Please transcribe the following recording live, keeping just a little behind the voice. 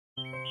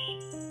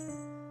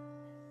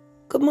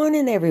Good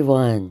morning,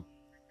 everyone.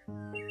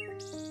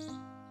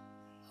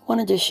 I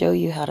wanted to show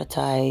you how to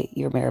tie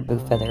your marabou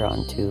feather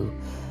onto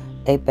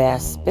a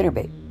bass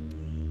spinnerbait.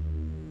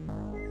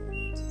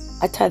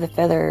 I tie the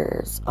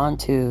feathers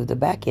onto the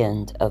back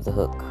end of the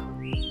hook.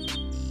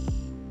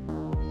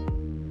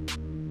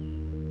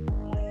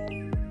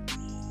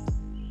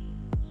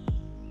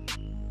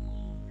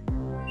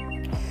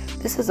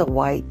 This is a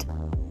white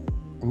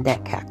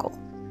net hackle.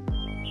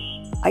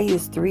 I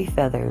use 3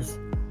 feathers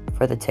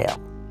for the tail.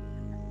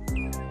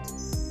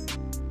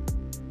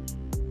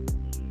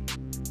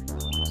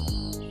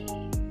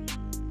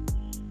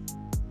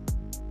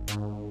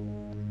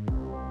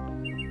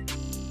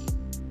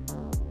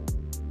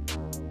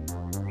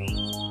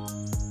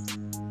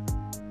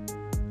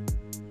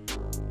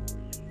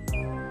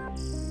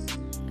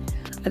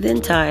 I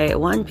then tie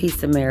 1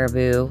 piece of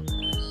marabou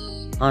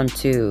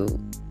onto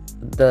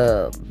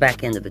the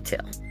back end of the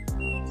tail.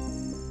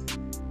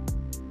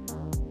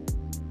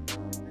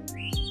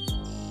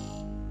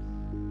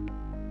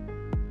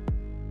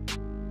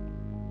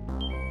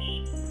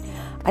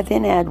 I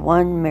then add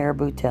 1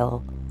 marabou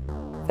tail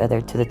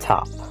feather to the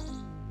top,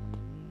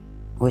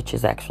 which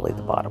is actually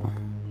the bottom.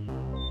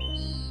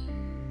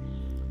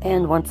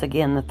 And once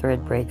again the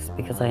thread breaks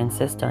because I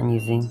insist on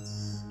using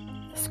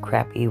this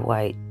crappy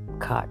white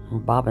cotton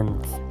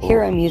bobbin spool.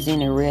 Here I'm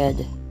using a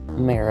red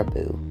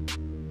marabou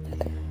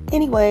feather.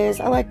 Anyways,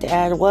 I like to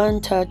add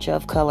 1 touch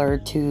of color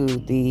to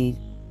the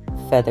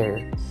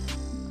feather,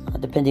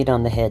 depending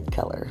on the head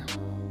color.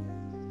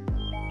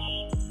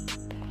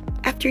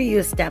 After you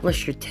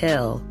establish your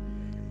tail,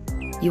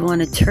 you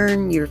want to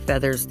turn your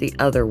feathers the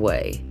other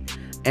way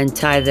and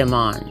tie them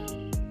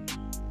on,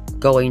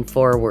 going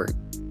forward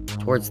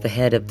towards the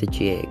head of the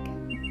jig.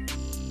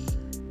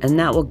 And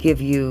that will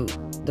give you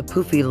the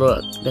poofy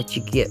look that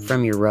you get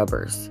from your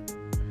rubbers.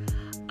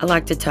 I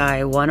like to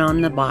tie 1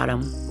 on the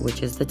bottom,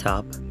 which is the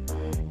top,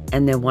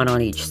 and then 1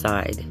 on each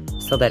side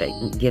so that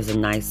it gives a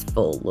nice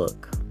full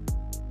look.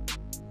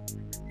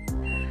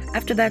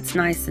 After that's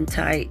nice and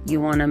tight,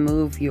 you want to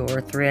move your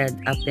thread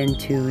up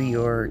into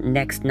your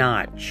next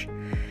notch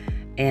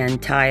and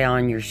tie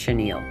on your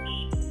chenille.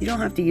 You don't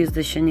have to use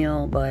the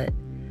chenille, but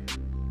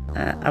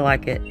I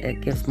like it. It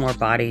gives more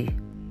body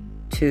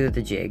to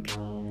the jig.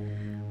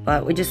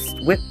 But we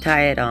just whip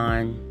tie it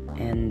on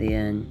and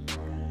then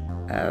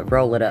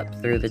roll it up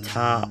through the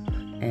top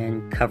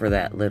and cover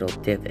that little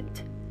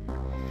divot.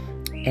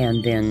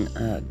 And then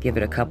give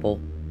it a couple,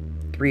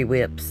 3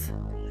 whips,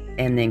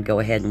 and then go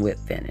ahead and whip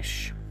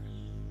finish.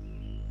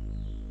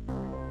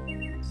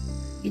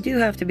 You do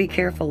have to be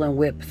careful and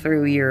whip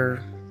through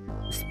your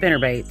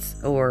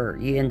spinnerbaits, or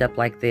you end up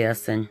like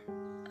this, and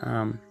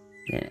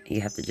you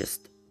have to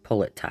just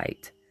pull it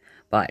tight.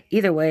 But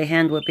either way,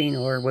 hand whipping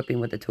or whipping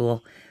with a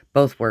tool,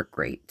 both work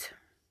great.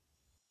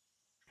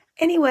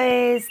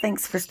 Anyways,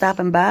 thanks for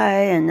stopping by,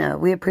 and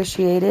we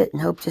appreciate it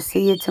and hope to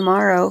see you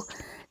tomorrow.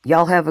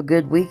 Y'all have a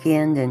good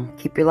weekend and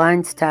keep your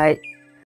lines tight.